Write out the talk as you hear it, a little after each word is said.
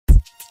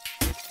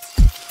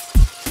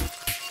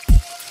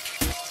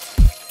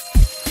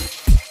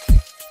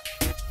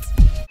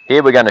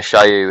Here we're going to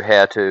show you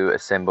how to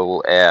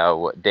assemble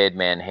our dead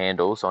man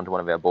handles onto one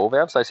of our ball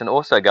valves. They can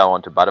also go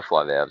onto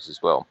butterfly valves as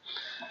well.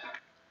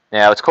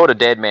 Now it's called a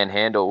dead man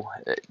handle.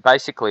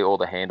 Basically all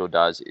the handle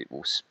does, it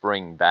will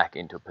spring back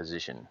into a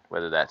position,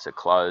 whether that's a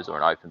closed or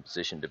an open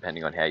position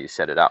depending on how you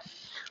set it up,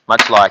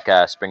 much like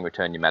a spring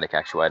return pneumatic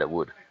actuator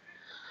would.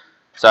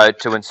 So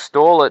to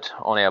install it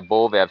on our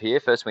ball valve here,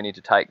 first we need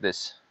to take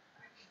this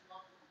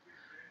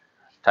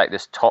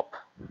top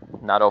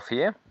nut off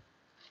here.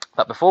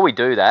 But before we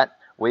do that,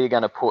 we're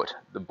going to put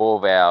the ball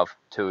valve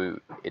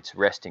to its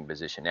resting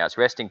position. Now its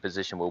resting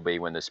position will be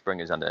when the spring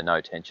is under no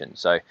tension.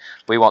 So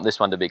we want this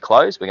one to be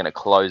closed. We're going to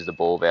close the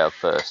ball valve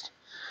first.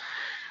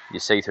 You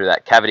see through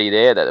that cavity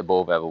there that the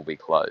ball valve will be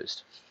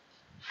closed.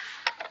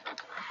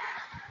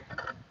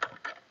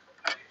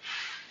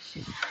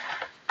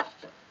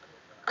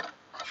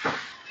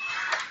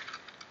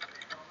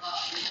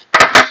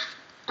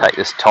 Take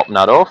this top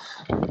nut off.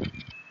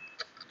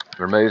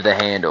 Remove the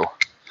handle.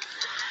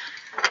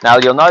 Now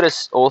you'll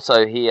notice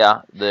also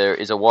here there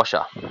is a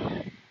washer.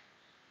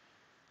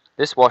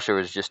 This washer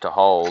is just to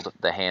hold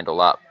the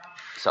handle up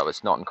so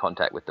it's not in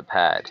contact with the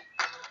pad.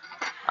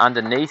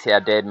 Underneath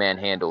our dead man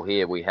handle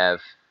here we have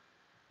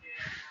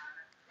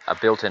a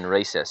built-in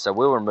recess, so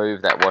we'll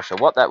remove that washer.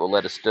 What that will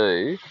let us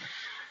do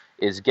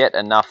is get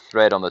enough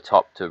thread on the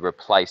top to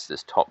replace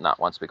this top nut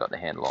once we've got the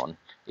handle on.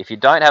 If you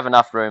don't have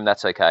enough room,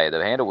 that's okay.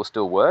 The handle will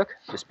still work.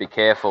 Just be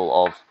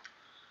careful of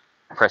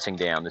pressing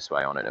down this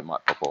way on it. It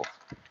might pop off.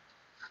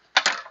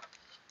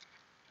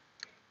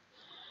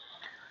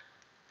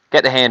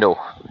 Get the handle.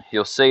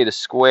 You'll see the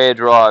square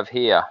drive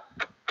here.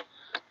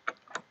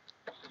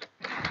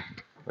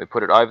 We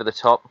put it over the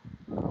top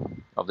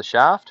of the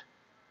shaft.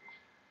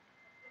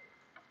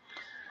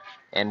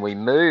 And we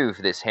move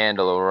this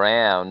handle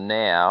around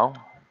now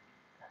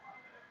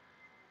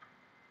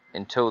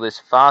until this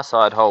far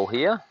side hole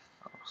here,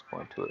 I'll just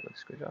point to it with a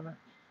screwdriver,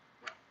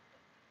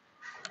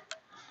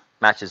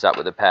 matches up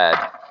with the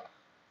pad.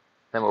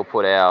 Then we'll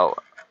put our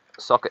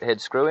socket head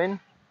screw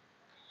in,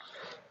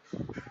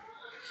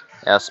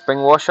 our spring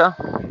washer,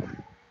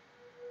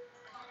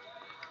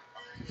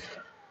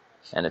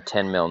 and a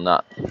 10mm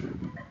nut.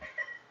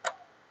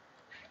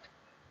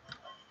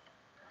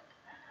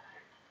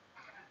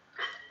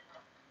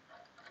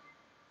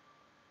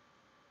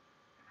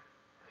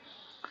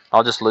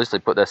 I'll just loosely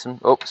put this in.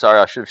 Oh, sorry,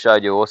 I should have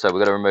showed you also, we've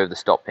got to remove the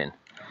stop pin.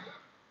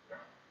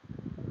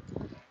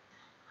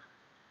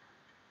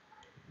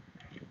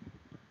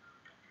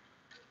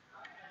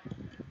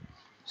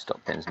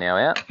 Stop pin's now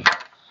out.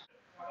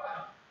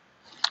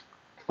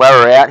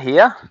 While we're out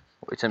here,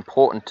 it's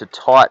important to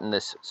tighten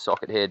this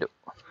socket head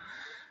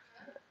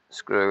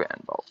screw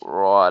and bolt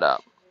right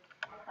up.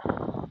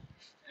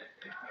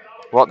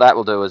 What that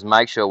will do is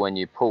make sure when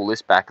you pull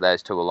this back,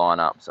 those two will line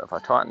up. So if I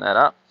tighten that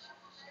up,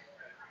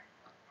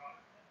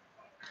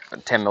 a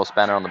 10mm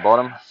spanner on the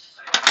bottom.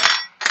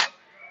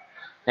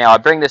 Now I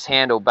bring this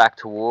handle back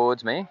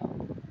towards me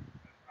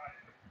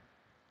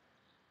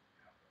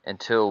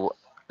until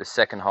the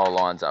second hole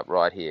lines up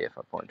right here. If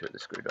I point to it with the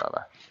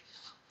screwdriver,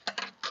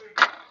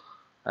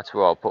 that's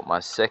where I'll put my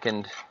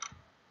second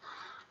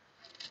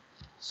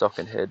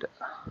socket head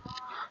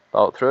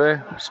bolt through.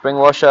 Spring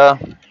washer,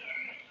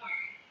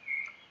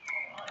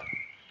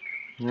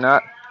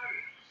 nut.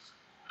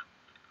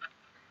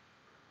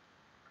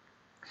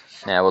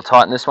 Now we'll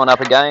tighten this one up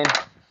again.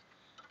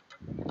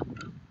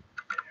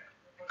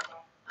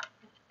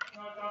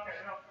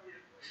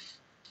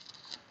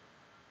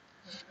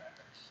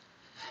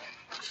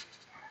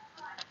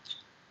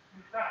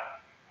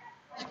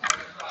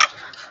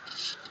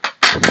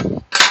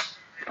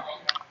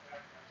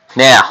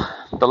 Now,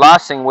 the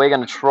last thing we're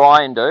going to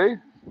try and do,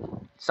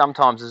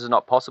 sometimes this is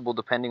not possible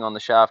depending on the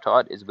shaft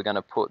height, is we're going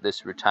to put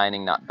this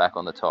retaining nut back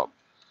on the top.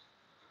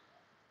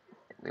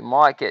 We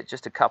might get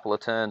just a couple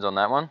of turns on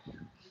that one.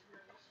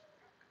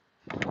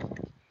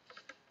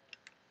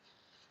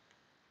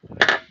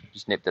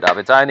 Just nipped it up.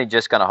 It's only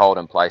just going to hold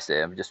in place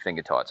there. Just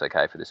finger tight's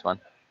okay for this one.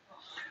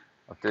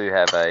 I do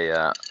have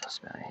a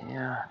spanner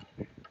here.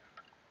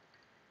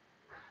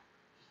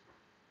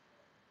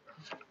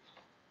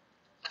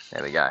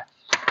 There we go.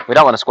 We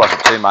don't want to squash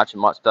it too much. It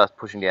might start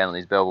pushing down on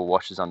these bevel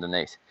washers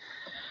underneath.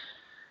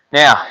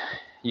 Now,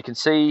 you can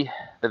see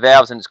the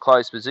valve's in its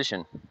closed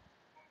position.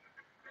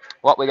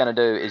 What we're going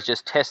to do is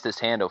just test this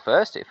handle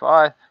first. If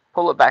I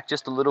pull it back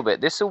just a little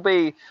bit, this will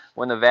be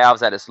when the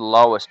valve's at its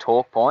lowest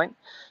torque point,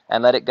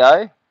 and let it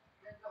go.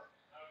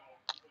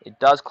 It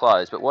does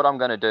close, but what I'm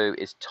going to do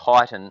is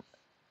tighten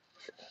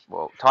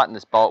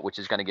this bolt, which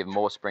is going to give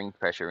more spring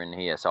pressure in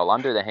here. So I'll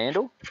undo the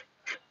handle.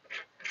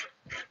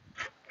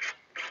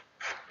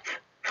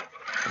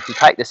 If you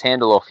take this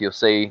handle off, you'll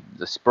see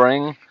the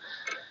spring,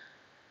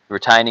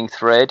 retaining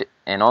thread,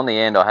 and on the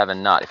end I have a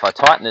nut. If I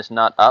tighten this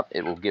nut up,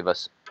 it will give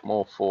us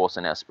more force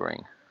in our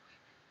spring.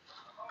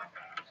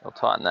 So I'll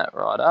tighten that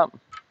right up.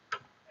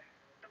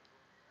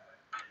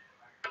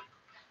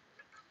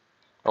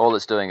 All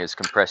it's doing is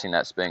compressing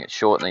that spring. It's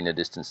shortening the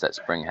distance that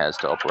spring has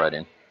to operate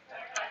in.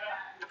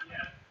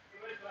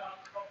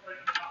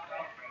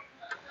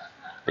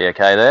 Be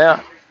okay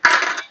there.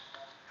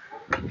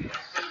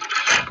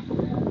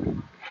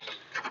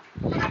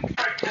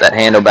 Put that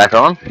handle back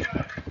on.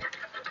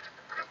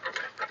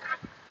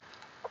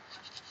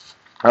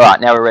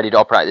 Alright, now we're ready to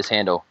operate this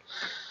handle.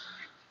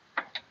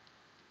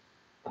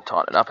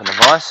 Tighten it up in the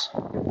vise.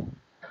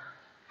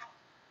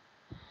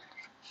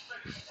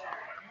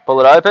 Pull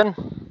it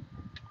open.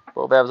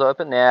 Ball valve's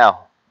open.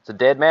 Now, it's a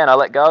dead man. I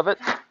let go of it.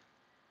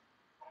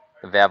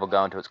 The valve will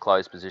go into its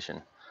closed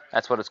position.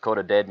 That's what it's called,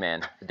 a dead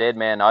man. The dead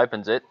man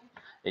opens it,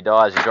 he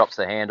dies, he drops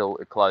the handle,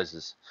 it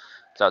closes.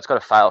 So it's got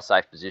a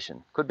fail-safe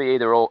position. Could be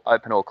either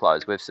open or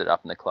closed. We've set it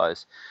up in the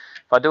close.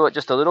 If I do it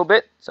just a little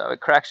bit, so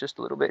it cracks just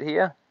a little bit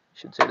here, you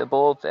should see the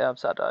ball valve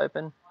start to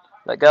open.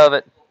 Let go of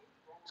it,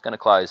 it's going to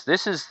close.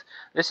 This is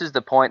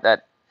the point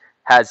that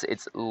has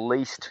its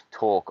least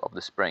torque of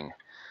the spring.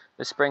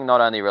 The spring not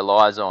only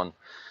relies on,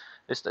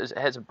 it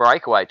has a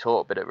breakaway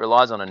torque, but it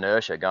relies on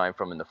inertia going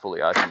from in the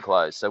fully open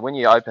close. So when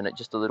you open it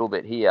just a little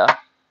bit here,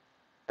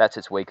 that's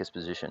its weakest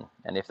position.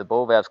 And if the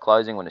ball valve's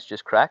closing when it's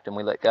just cracked and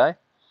we let go,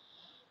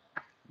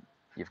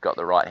 you've got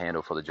the right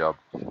handle for the job.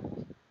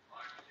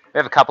 We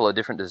have a couple of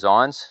different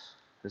designs.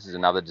 This is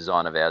another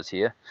design of ours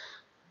here.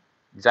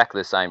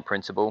 Exactly the same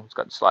principle. It's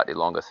got a slightly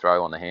longer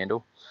throw on the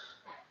handle.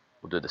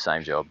 We'll do the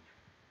same job.